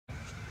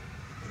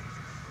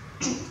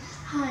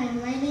Hi,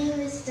 my name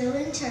is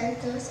Dylan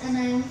Charcos and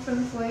I am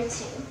from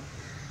 4-2.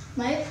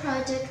 My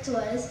project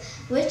was,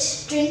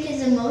 which drink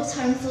is the most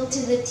harmful to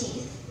the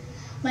teeth?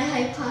 My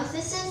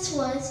hypothesis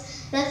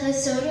was that the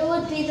soda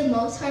would be the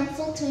most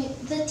harmful to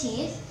the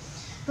teeth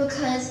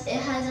because it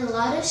has a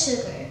lot of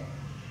sugar.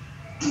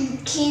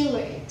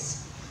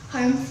 Keywords: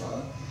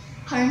 harmful.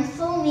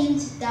 Harmful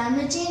means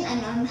damaging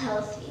and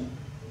unhealthy.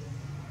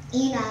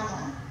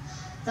 Enamel,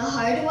 the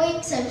hard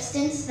white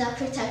substance that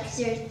protects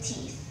your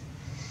teeth.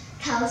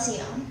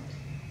 Calcium,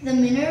 the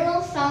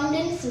mineral found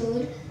in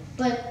food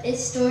but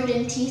is stored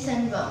in teeth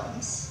and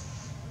bones.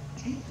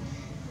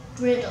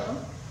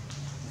 Brittle,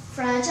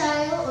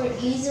 fragile or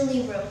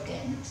easily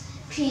broken.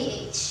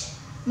 pH,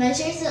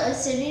 measures the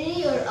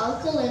acidity or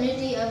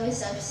alkalinity of a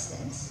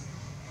substance.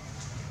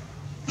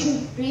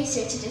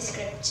 Research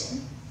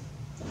description.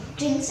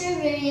 Drinks are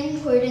very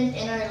important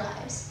in our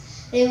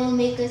lives. They will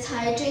make us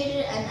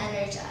hydrated and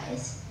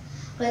energized.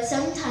 But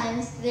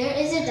sometimes there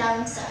is a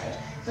downside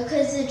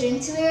because the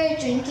drinks we are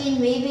drinking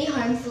may be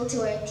harmful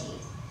to our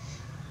teeth.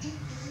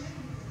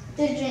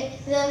 The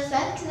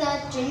effect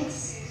that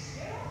drinks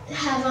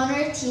have on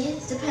our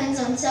teeth depends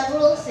on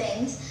several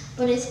things,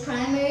 but is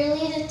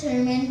primarily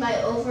determined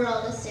by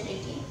overall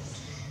acidity.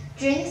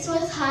 Drinks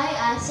with high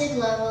acid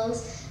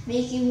levels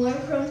make you more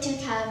prone to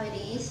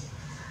cavities,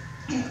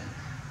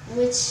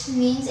 which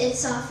means it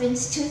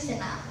softens tooth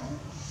enamel.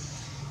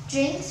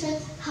 Drinks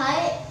with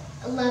high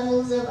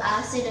levels of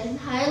acid and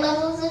high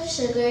levels of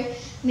sugar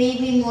may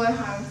be more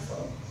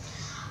harmful.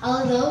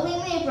 Although we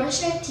may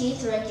brush our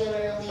teeth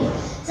regularly,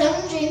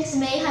 some drinks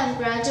may have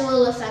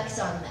gradual effects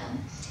on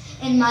them.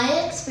 In my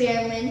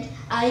experiment,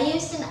 I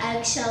used an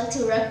eggshell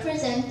to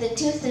represent the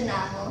tooth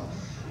enamel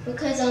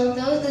because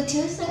although the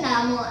tooth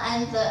enamel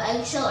and the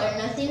eggshell are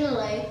nothing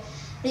alike,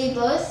 they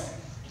both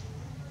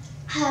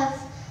have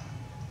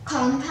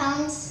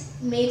compounds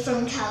made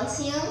from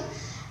calcium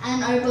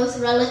and are both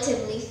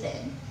relatively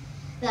thin.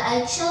 The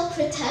eggshell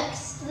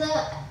protects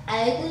the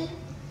egg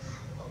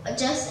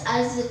just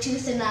as the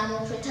tooth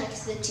enamel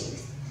protects the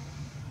tooth.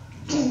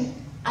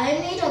 I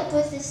made up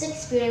with this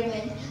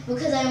experiment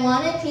because I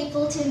wanted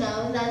people to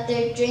know that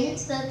their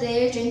drinks that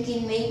they are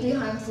drinking may be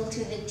harmful to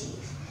the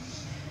teeth.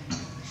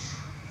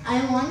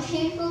 I want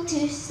people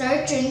to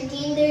start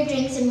drinking their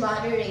drinks in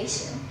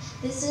moderation.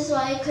 This is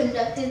why I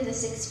conducted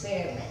this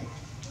experiment.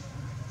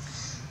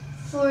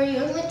 For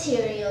your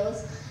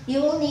materials, you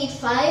will need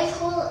 5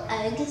 whole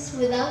eggs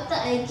without the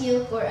egg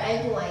yolk or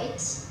egg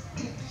whites.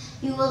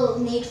 You will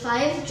need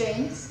 5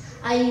 drinks.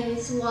 I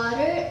use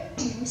water,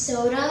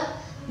 soda,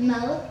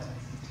 milk,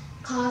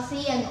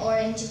 coffee, and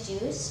orange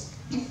juice.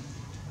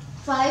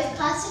 5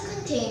 plastic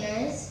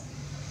containers.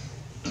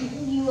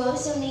 You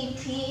also need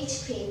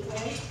pH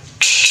paper.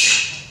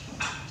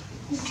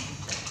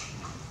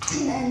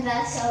 And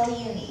that's all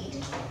you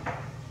need.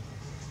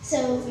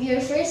 So your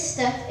first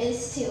step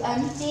is to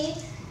empty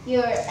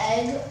your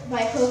egg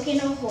by poking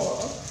a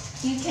hole.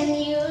 You can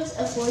use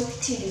a fork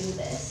to do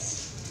this.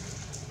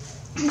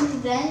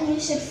 Then you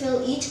should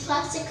fill each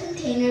plastic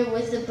container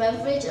with the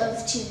beverage of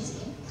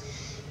choosing.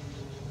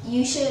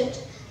 You should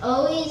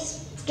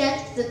always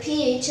get the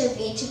pH of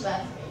each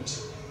beverage.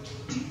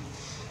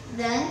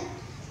 Then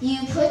you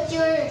put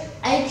your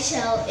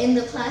eggshell in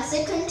the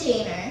plastic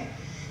container.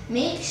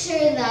 Make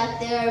sure that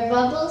there are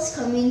bubbles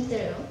coming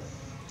through.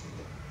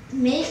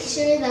 Make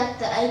sure that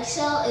the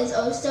eggshell is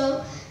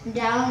also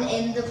down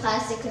in the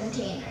plastic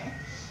container.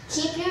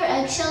 Keep your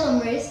eggshell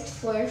immersed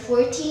for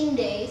 14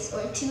 days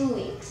or 2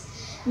 weeks.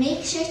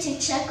 Make sure to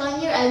check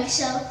on your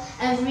eggshell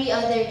every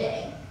other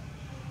day.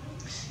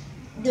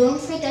 Don't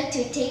forget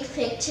to take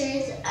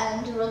pictures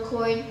and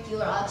record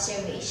your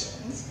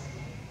observations.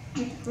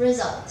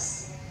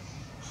 Results.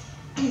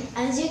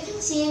 As you can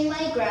see in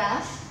my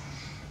graph,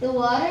 the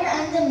water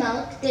and the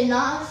milk did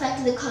not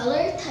affect the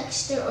color,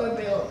 texture, or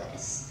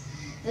brittleness.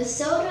 The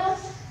soda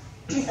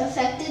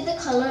affected the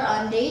color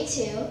on day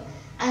 2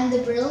 and the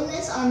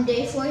brittleness on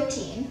day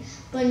 14,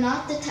 but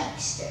not the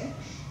texture.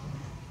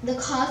 The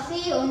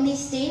coffee only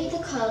stained the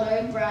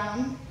color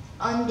brown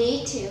on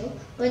day 2,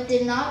 but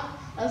did not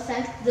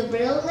affect the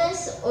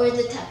brittleness or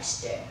the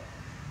texture.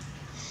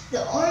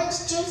 The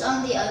orange juice,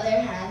 on the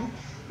other hand,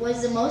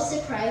 was the most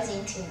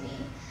surprising to me,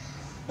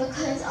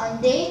 because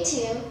on day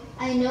 2,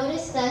 I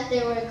noticed that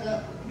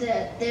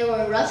there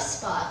were rough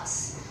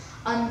spots.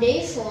 On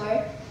day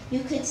 4, you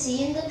could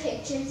see in the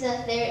pictures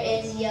that there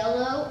is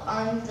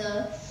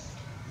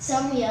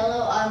some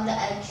yellow on the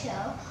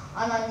eggshell.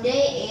 And on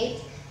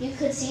day 8, you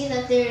could see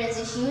that there is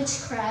a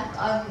huge crack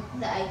on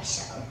the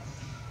eggshell.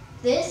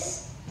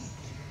 This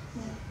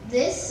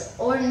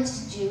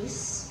orange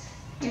juice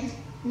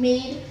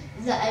made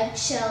the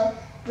eggshell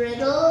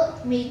brittle,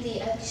 made the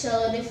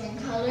eggshell a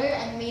different color,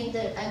 and made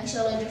the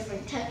eggshell a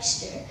different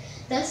texture,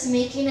 thus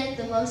making it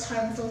the most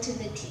harmful to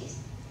the teeth.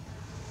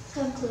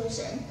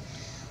 Conclusion.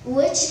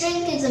 Which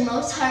drink is the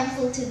most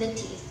harmful to the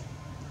teeth?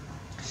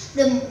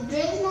 The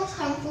drink most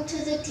harmful to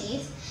the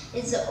teeth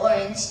is the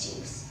orange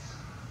juice.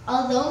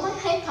 Although my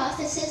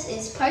hypothesis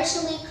is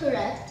partially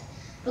correct,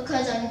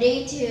 because on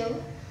day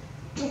 2,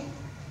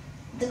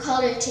 the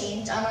color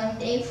changed, and on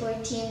day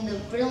 14 the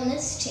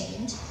brittleness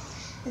changed.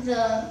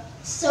 The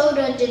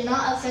soda did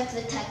not affect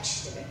the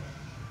texture.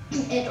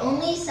 It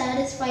only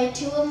satisfied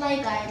 2 of my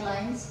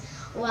guidelines,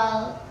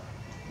 while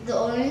the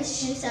orange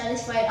juice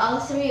satisfied all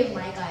 3 of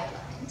my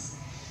guidelines.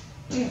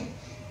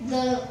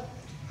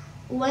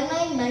 When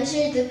I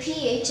measured the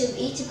pH of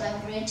each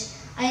beverage,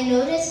 I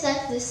noticed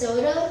that the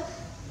soda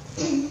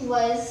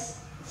was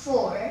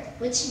 4,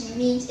 which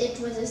means it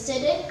was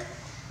acidic,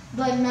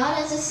 but not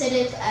as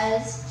acidic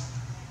as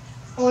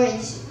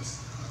orange juice.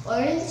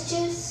 Orange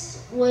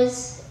juice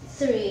was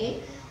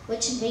 3,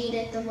 which made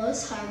it the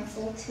most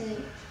harmful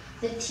to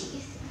the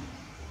teeth.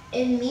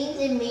 It means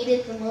it made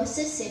it the most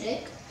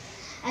acidic,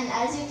 and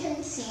as you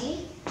can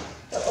see,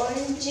 the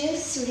orange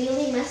juice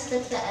really messed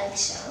up the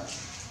eggshell.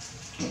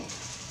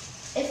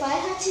 If I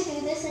had to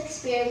do this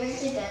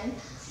experiment again,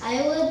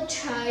 I would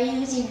try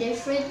using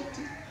different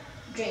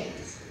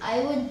drinks. I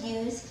would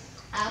use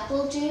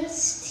apple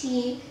juice,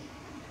 tea,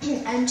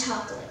 and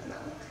chocolate.